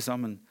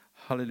 zusammen.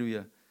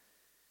 Halleluja.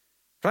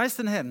 Preis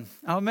den Herrn.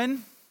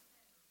 Amen.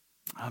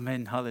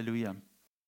 Amen. Halleluja.